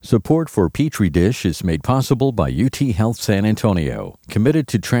Support for Petri Dish is made possible by UT Health San Antonio, committed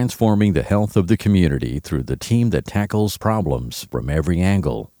to transforming the health of the community through the team that tackles problems from every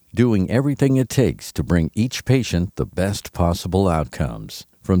angle, doing everything it takes to bring each patient the best possible outcomes.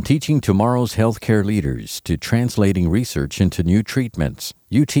 From teaching tomorrow's healthcare leaders to translating research into new treatments,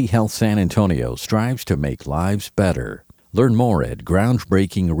 UT Health San Antonio strives to make lives better. Learn more at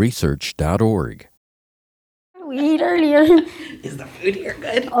groundbreakingresearch.org. We eat earlier. Is the food here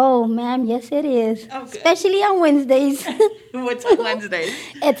good? Oh, ma'am, yes it is. Oh, good. Especially on Wednesdays. What's on Wednesdays?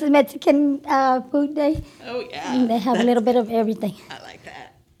 It's a Mexican food day. Oh, yeah. And they have a little bit of everything. I like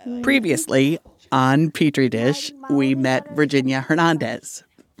that. Previously, on Petri Dish, we met Virginia Hernandez.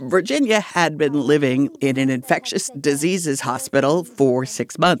 Virginia had been living in an infectious diseases hospital for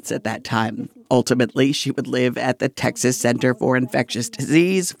 6 months at that time. Ultimately, she would live at the Texas Center for Infectious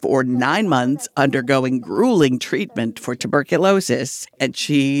Disease for 9 months, undergoing grueling treatment for tuberculosis. And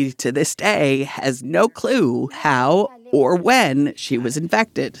she, to this day, has no clue how or when she was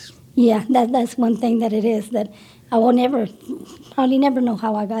infected. Yeah, that's one thing that it is, that I will probably never know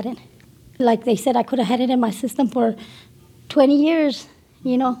how I got it. Like they said, I could have had it in my system for 20 years.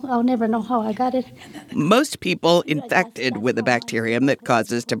 You know, I'll never know how I got it. Most people infected with the bacterium that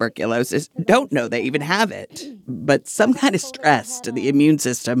causes tuberculosis don't know they even have it. But some kind of stress to the immune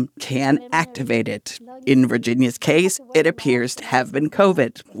system can activate it. In Virginia's case, it appears to have been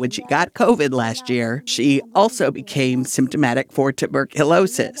COVID. When she got COVID last year, she also became symptomatic for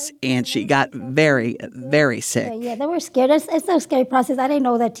tuberculosis, and she got very, very sick. Yeah, they were scared. It's a scary process. I didn't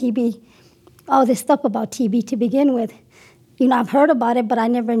know that all this stuff about TB to begin with. You know, I've heard about it, but I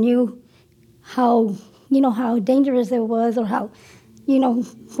never knew how dangerous it was, or how,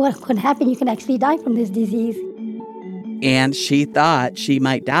 what could happen. You can actually die from this disease. And she thought she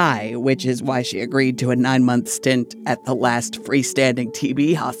might die, which is why she agreed to a 9-month stint at the last freestanding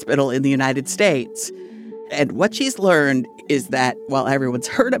TB hospital in the United States. And what she's learned is that while everyone's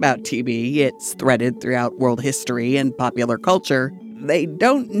heard about TB, it's threaded throughout world history and popular culture, they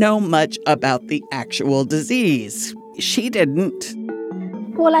don't know much about the actual disease. She didn't.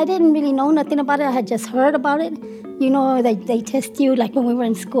 Well, I didn't really know nothing about it. I had just heard about it. You know, they test you like when we were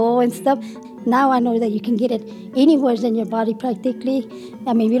in school and stuff. Now I know that you can get it anywhere in your body practically.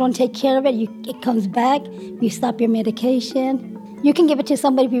 I mean, if you don't take care of it, it comes back. You stop your medication. You can give it to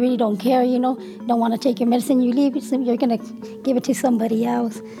somebody if you really don't care, don't want to take your medicine. You leave it, so you're going to give it to somebody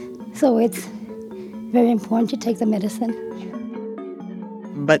else. So it's very important to take the medicine.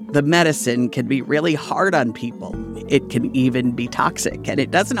 But the medicine can be really hard on people. It can even be toxic, and it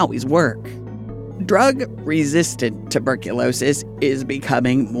doesn't always work. Drug-resistant tuberculosis is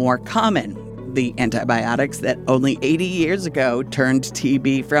becoming more common. The antibiotics that only 80 years ago turned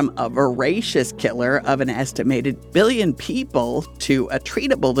TB from a voracious killer of an estimated billion people to a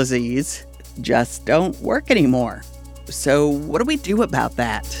treatable disease just don't work anymore. So what do we do about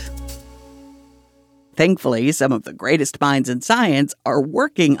that? Thankfully, some of the greatest minds in science are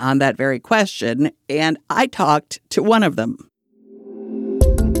working on that very question, and I talked to one of them.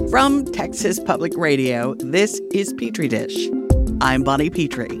 From Texas Public Radio, this is Petri Dish. I'm Bonnie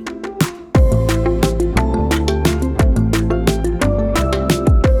Petrie.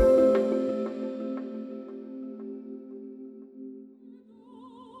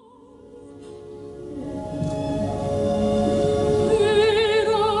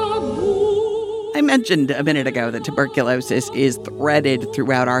 I mentioned a minute ago that tuberculosis is threaded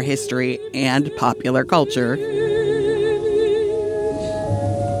throughout our history and popular culture.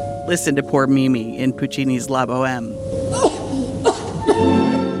 Listen to poor Mimi in Puccini's La Bohème.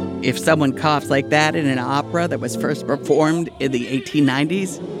 If someone coughs like that in an opera that was first performed in the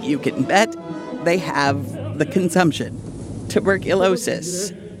 1890s, you can bet they have the consumption,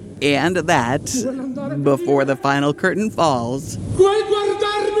 tuberculosis. And that, before the final curtain falls,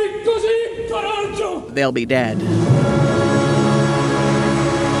 they'll be dead.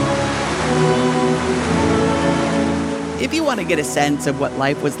 If you want to get a sense of what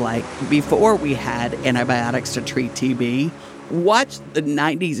life was like before we had antibiotics to treat TB, watch the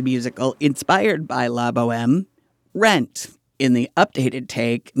 90s musical inspired by La Bohème, Rent. In the updated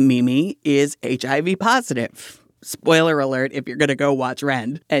take, Mimi is HIV positive. Spoiler alert, if you're going to go watch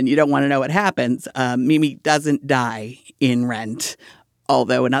Rent and you don't want to know what happens, Mimi doesn't die in Rent,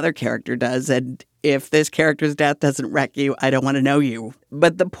 although another character does, and if this character's death doesn't wreck you, I don't want to know you.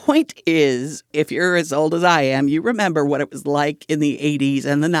 But the point is, if you're as old as I am, you remember what it was like in the 80s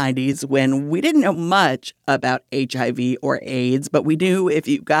and the 90s when we didn't know much about HIV or AIDS, but we knew if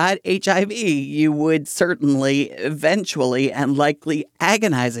you got HIV, you would certainly, eventually, and likely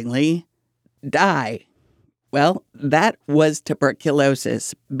agonizingly die. Well, that was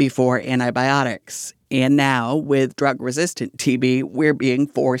tuberculosis before antibiotics. And now, with drug-resistant TB, we're being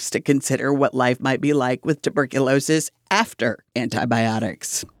forced to consider what life might be like with tuberculosis after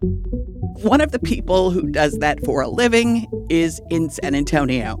antibiotics. One of the people who does that for a living is in San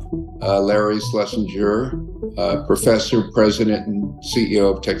Antonio. Larry Schlesinger, professor, president, and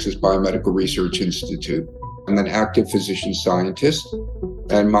CEO of Texas Biomedical Research Institute. I'm an active physician scientist,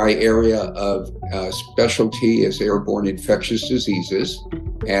 and my area of specialty is airborne infectious diseases,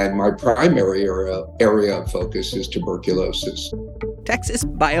 and my primary area of focus is tuberculosis. Texas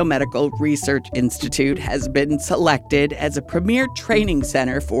Biomedical Research Institute has been selected as a premier training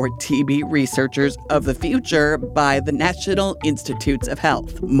center for TB researchers of the future by the National Institutes of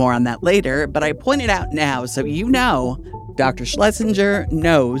Health. More on that later, but I point it out now so you know Dr. Schlesinger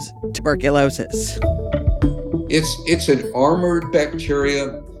knows tuberculosis. It's an armored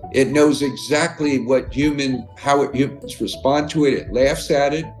bacteria. It knows exactly how humans respond to it. It laughs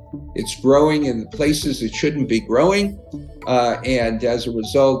at it. It's growing in the places it shouldn't be growing. And as a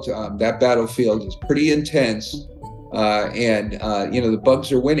result, that battlefield is pretty intense. The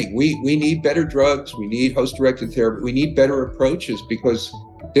bugs are winning. We need better drugs. We need host-directed therapy. We need better approaches because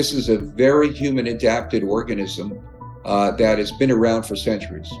this is a very human-adapted organism that has been around for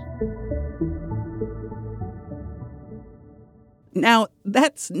centuries. Now,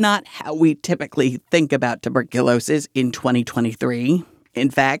 that's not how we typically think about tuberculosis in 2023. In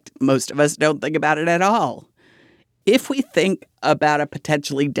fact, most of us don't think about it at all. If we think about a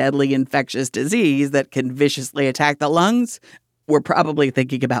potentially deadly infectious disease that can viciously attack the lungs, we're probably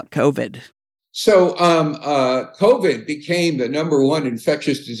thinking about COVID. So COVID became the number one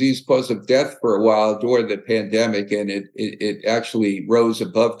infectious disease cause of death for a while during the pandemic, and it actually rose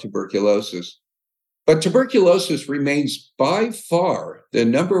above tuberculosis. But tuberculosis remains by far the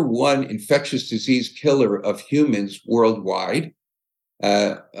number one infectious disease killer of humans worldwide.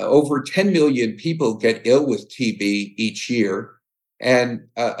 Over 10 million people get ill with TB each year, and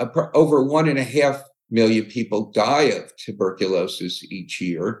over 1.5 million people die of tuberculosis each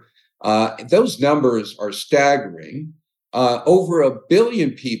year. Those numbers are staggering. Over 1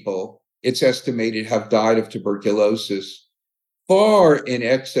 billion people, it's estimated, have died of tuberculosis, far in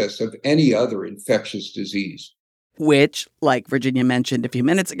excess of any other infectious disease. Which, like Virginia mentioned a few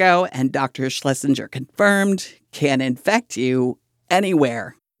minutes ago, and Dr. Schlesinger confirmed, can infect you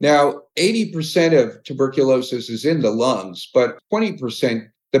anywhere. Now, 80% of tuberculosis is in the lungs, but 20%,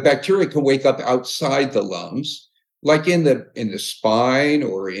 the bacteria can wake up outside the lungs, like in the spine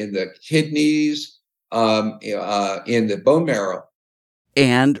or in the kidneys, in the bone marrow.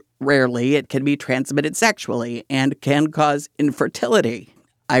 And rarely it can be transmitted sexually and can cause infertility.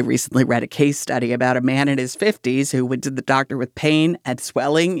 I recently read a case study about a man in his 50s who went to the doctor with pain and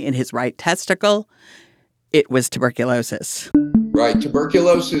swelling in his right testicle. It was tuberculosis. Right.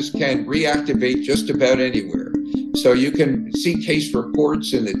 Tuberculosis can reactivate just about anywhere. So you can see case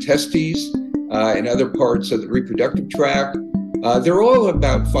reports in the testes and other parts of the reproductive tract. They're all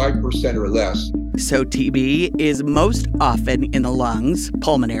about 5% or less. So TB is most often in the lungs,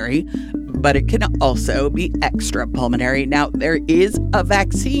 pulmonary, but it can also be extrapulmonary. Now, there is a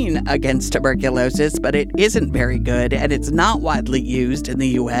vaccine against tuberculosis, but it isn't very good, and it's not widely used in the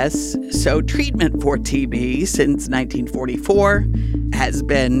U.S. So treatment for TB since 1944 has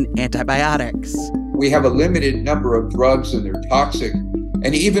been antibiotics. We have a limited number of drugs, and they're toxic.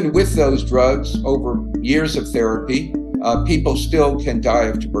 And even with those drugs, over years of therapy, people still can die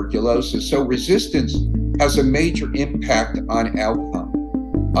of tuberculosis. So resistance has a major impact on outcome.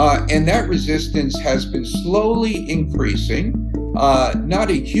 And that resistance has been slowly increasing,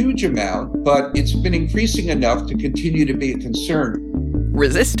 not a huge amount, but it's been increasing enough to continue to be a concern.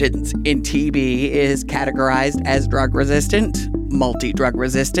 Resistance in TB is categorized as drug-resistant, multi-drug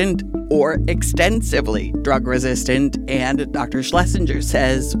resistant, or extensively drug-resistant, and Dr. Schlesinger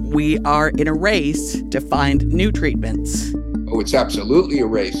says we are in a race to find new treatments. Oh, it's absolutely a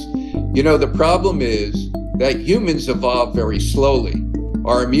race. You know, the problem is that humans evolve very slowly.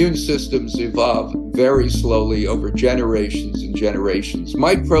 Our immune systems evolve very slowly over generations and generations.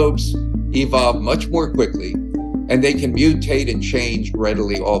 Microbes evolve much more quickly, and they can mutate and change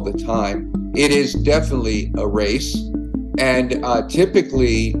readily all the time. It is definitely a race. And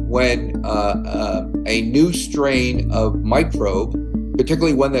typically when a new strain of microbe,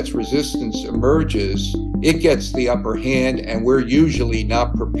 particularly one that's resistant, emerges, it gets the upper hand, and we're usually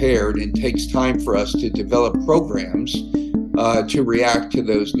not prepared. It takes time for us to develop programs to react to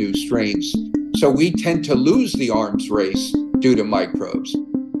those new strains. So we tend to lose the arms race due to microbes.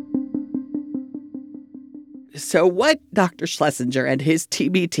 So what Dr. Schlesinger and his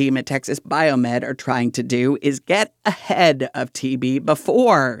TB team at Texas Biomed are trying to do is get ahead of TB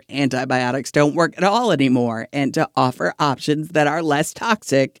before antibiotics don't work at all anymore, and to offer options that are less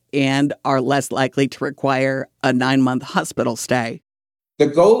toxic and are less likely to require a 9-month hospital stay. The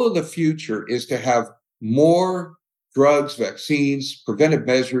goal of the future is to have more drugs, vaccines, preventive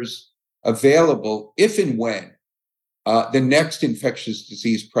measures available if and when the next infectious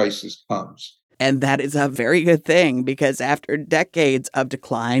disease crisis comes. And that is a very good thing, because after decades of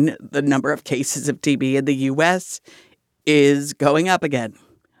decline, the number of cases of TB in the U.S. is going up again.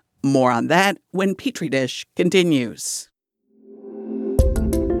 More on that when Petri Dish continues.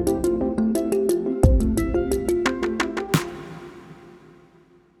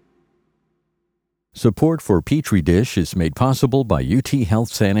 Support for Petri Dish is made possible by UT Health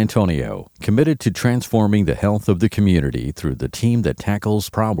San Antonio, committed to transforming the health of the community through the team that tackles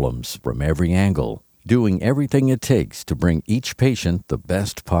problems from every angle, doing everything it takes to bring each patient the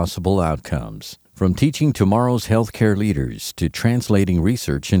best possible outcomes. From teaching tomorrow's healthcare leaders to translating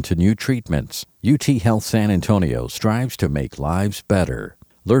research into new treatments, UT Health San Antonio strives to make lives better.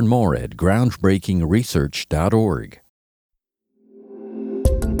 Learn more at groundbreakingresearch.org.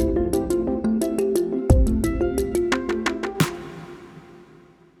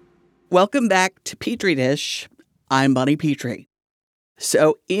 Welcome back to Petri Dish. I'm Bunny Petrie.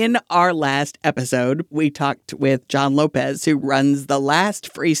 So in our last episode, we talked with John Lopez, who runs the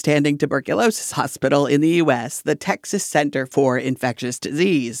last freestanding tuberculosis hospital in the U.S., the Texas Center for Infectious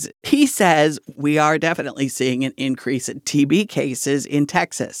Disease. He says we are definitely seeing an increase in TB cases in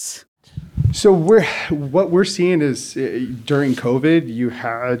Texas. So what we're seeing is during COVID, you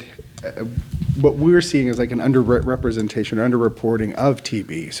had what we're seeing is like an underrepresentation, underreporting of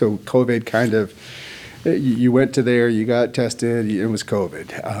TB. So COVID kind of, you went to there, you got tested, it was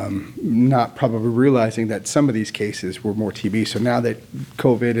COVID. Not probably realizing that some of these cases were more TB. So now that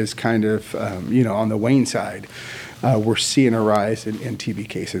COVID is kind of, on the wane side, we're seeing a rise in TB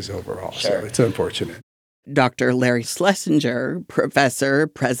cases overall. Sure. So it's unfortunate. Dr. Larry Schlesinger, professor,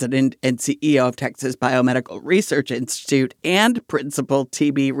 president, and CEO of Texas Biomedical Research Institute and principal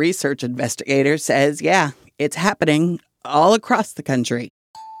TB research investigator, says, yeah, it's happening all across the country.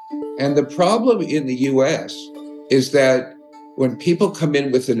 And the problem in the U.S. is that when people come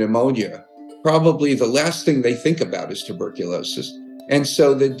in with a pneumonia, probably the last thing they think about is tuberculosis. And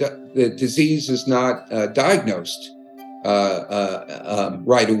so the disease is not diagnosed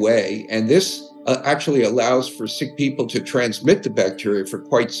right away. And this actually allows for sick people to transmit the bacteria for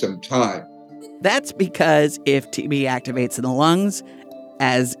quite some time. That's because if TB activates in the lungs,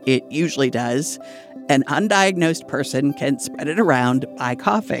 as it usually does, an undiagnosed person can spread it around by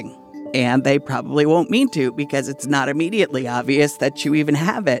coughing. And they probably won't mean to, because it's not immediately obvious that you even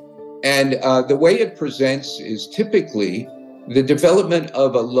have it. And the way it presents is typically the development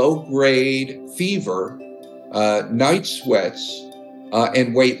of a low-grade fever, night sweats,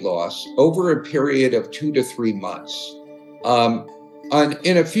 and weight loss over a period of 2 to 3 months.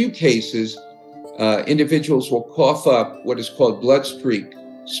 In a few cases, individuals will cough up what is called bloodstreak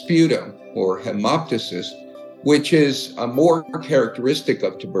sputum or hemoptysis, which is more characteristic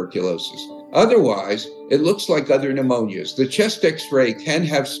of tuberculosis. Otherwise, it looks like other pneumonias. The chest X-ray can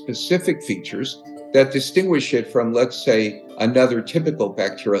have specific features that distinguish it from, let's say, another typical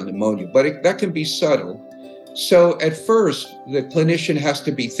bacterial pneumonia, but that can be subtle. So at first, the clinician has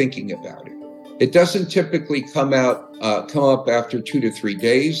to be thinking about it. It doesn't typically come up after 2 to 3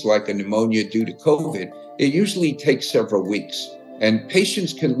 days like a pneumonia due to COVID. It usually takes several weeks, and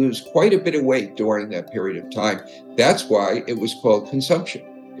patients can lose quite a bit of weight during that period of time. That's why it was called consumption,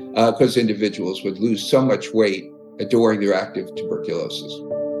 because individuals would lose so much weight during their active tuberculosis.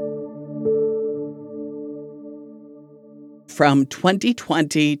 From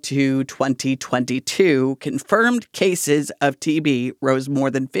 2020 to 2022, confirmed cases of TB rose more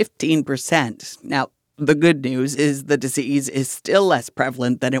than 15%. Now, the good news is the disease is still less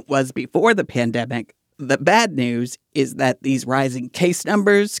prevalent than it was before the pandemic. The bad news is that these rising case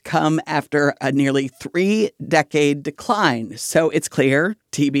numbers come after a nearly 3-decade decline. So it's clear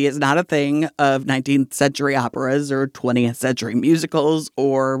TB is not a thing of 19th century operas or 20th century musicals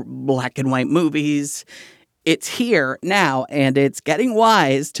or black and white movies. It's here now, and it's getting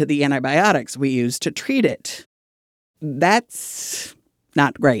wise to the antibiotics we use to treat it. That's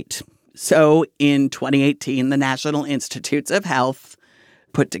not great. So in 2018, the National Institutes of Health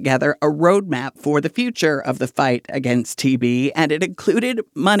put together a roadmap for the future of the fight against TB, and it included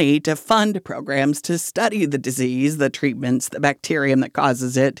money to fund programs to study the disease, the treatments, the bacterium that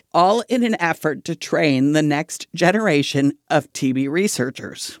causes it, all in an effort to train the next generation of TB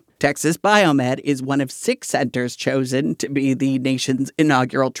researchers. Texas Biomed is one of 6 centers chosen to be the nation's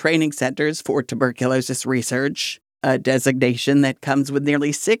inaugural training centers for tuberculosis research, a designation that comes with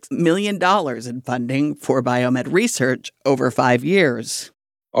nearly $6 million in funding for biomed research over 5 years.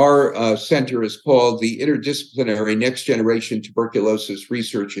 Our center is called the Interdisciplinary Next Generation Tuberculosis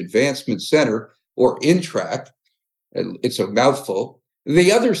Research Advancement Center, or INTRAC. It's a mouthful.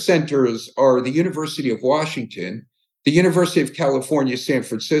 The other centers are the University of Washington, the University of California, San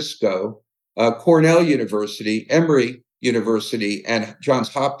Francisco, Cornell University, Emory University, and Johns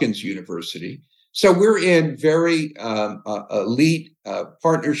Hopkins University. So we're in very elite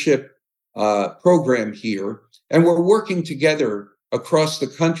partnership program here, and we're working together across the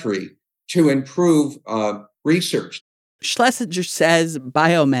country to improve research. Schlesinger says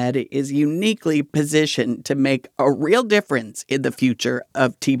Biomed is uniquely positioned to make a real difference in the future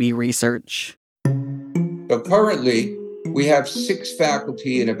of TB research. But currently, we have 6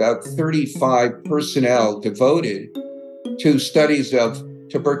 faculty and about 35 personnel devoted to studies of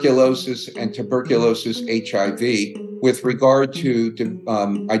tuberculosis and tuberculosis HIV with regard to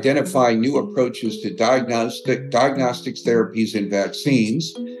identifying new approaches to diagnostics, therapies, and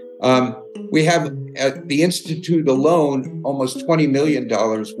vaccines. We have at the Institute alone almost $20 million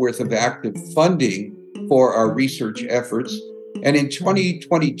worth of active funding for our research efforts. And in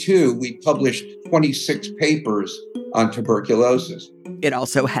 2022, we published 26 papers on tuberculosis. It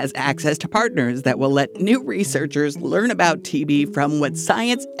also has access to partners that will let new researchers learn about TB from what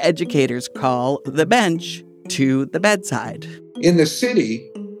science educators call the bench to the bedside. In the city,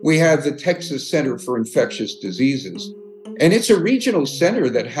 we have the Texas Center for Infectious Diseases, and it's a regional center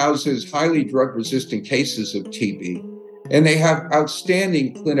that houses highly drug-resistant cases of TB, and they have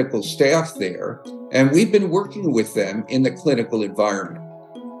outstanding clinical staff there, and we've been working with them in the clinical environment.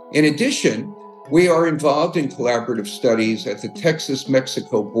 In addition, we are involved in collaborative studies at the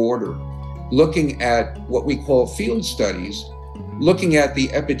Texas-Mexico border, looking at what we call field studies, looking at the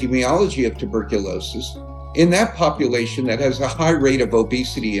epidemiology of tuberculosis in that population that has a high rate of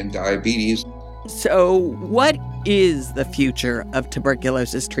obesity and diabetes. So, what is the future of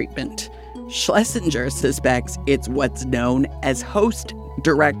tuberculosis treatment? Schlesinger suspects it's what's known as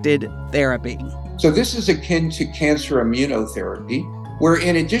host-directed therapy. So this is akin to cancer immunotherapy, where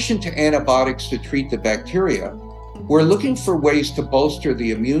in addition to antibiotics to treat the bacteria, we're looking for ways to bolster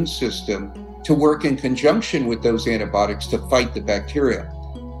the immune system to work in conjunction with those antibiotics to fight the bacteria.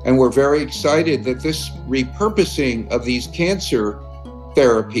 And we're very excited that this repurposing of these cancer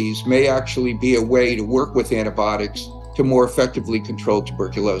therapies may actually be a way to work with antibiotics to more effectively control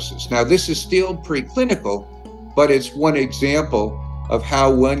tuberculosis. Now, this is still preclinical, but it's one example of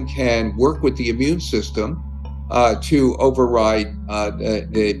how one can work with the immune system to override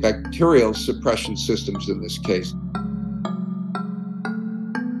the bacterial suppression systems in this case.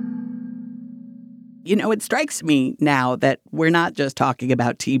 You know, it strikes me now that we're not just talking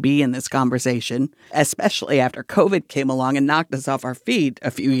about TB in this conversation, especially after COVID came along and knocked us off our feet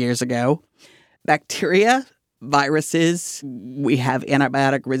a few years ago. Bacteria, viruses, we have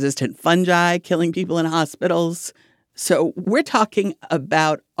antibiotic-resistant fungi killing people in hospitals. So we're talking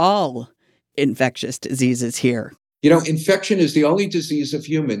about all infectious diseases here. You know, infection is the only disease of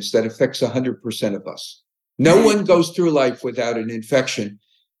humans that affects 100% of us. No one goes through life without an infection.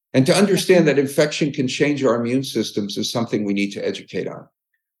 And to understand that infection can change our immune systems is something we need to educate on.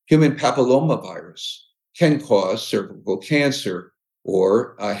 Human papillomavirus can cause cervical cancer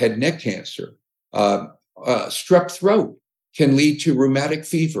or head and neck cancer. Strep throat can lead to rheumatic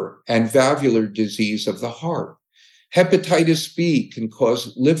fever and valvular disease of the heart. Hepatitis B can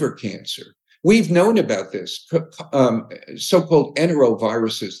cause liver cancer. We've known about this. So-called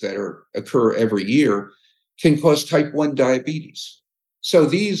enteroviruses that occur every year can cause type 1 diabetes. So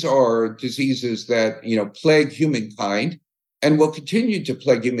these are diseases that, plague humankind and will continue to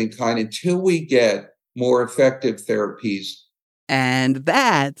plague humankind until we get more effective therapies. And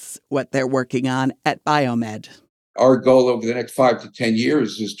that's what they're working on at Biomed. Our goal over the next 5 to 10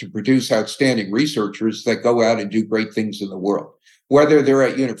 years is to produce outstanding researchers that go out and do great things in the world, whether they're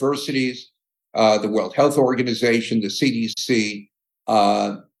at universities, the World Health Organization, the CDC,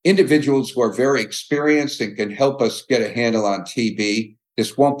 individuals who are very experienced and can help us get a handle on TB.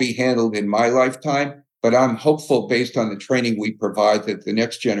 This won't be handled in my lifetime, but I'm hopeful based on the training we provide that the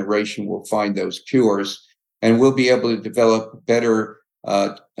next generation will find those cures and we'll be able to develop better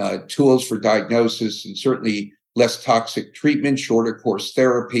tools for diagnosis and certainly less toxic treatment, shorter course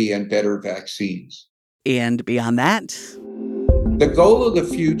therapy, and better vaccines. And beyond that? The goal of the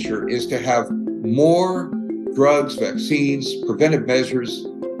future is to have more drugs, vaccines, preventive measures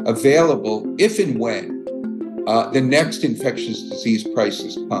available if and when the next infectious disease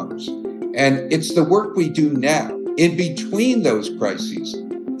crisis comes. And it's the work we do now in between those crises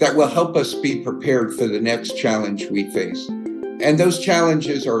that will help us be prepared for the next challenge we face. And those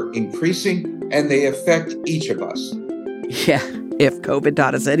challenges are increasing, and they affect each of us. Yeah, if COVID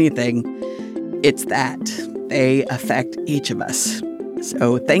taught us anything, it's that they affect each of us.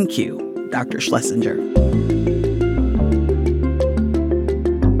 So thank you, Dr. Schlesinger.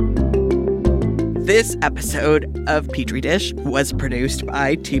 This episode of Petri Dish was produced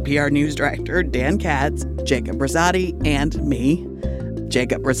by TPR News Director Dan Katz, Jacob Rosati, and me.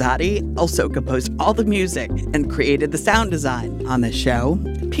 Jacob Rosati also composed all the music and created the sound design on this show.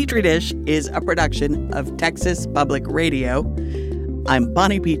 Petri Dish is a production of Texas Public Radio. I'm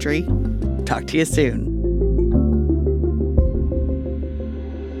Bonnie Petrie. Talk to you soon.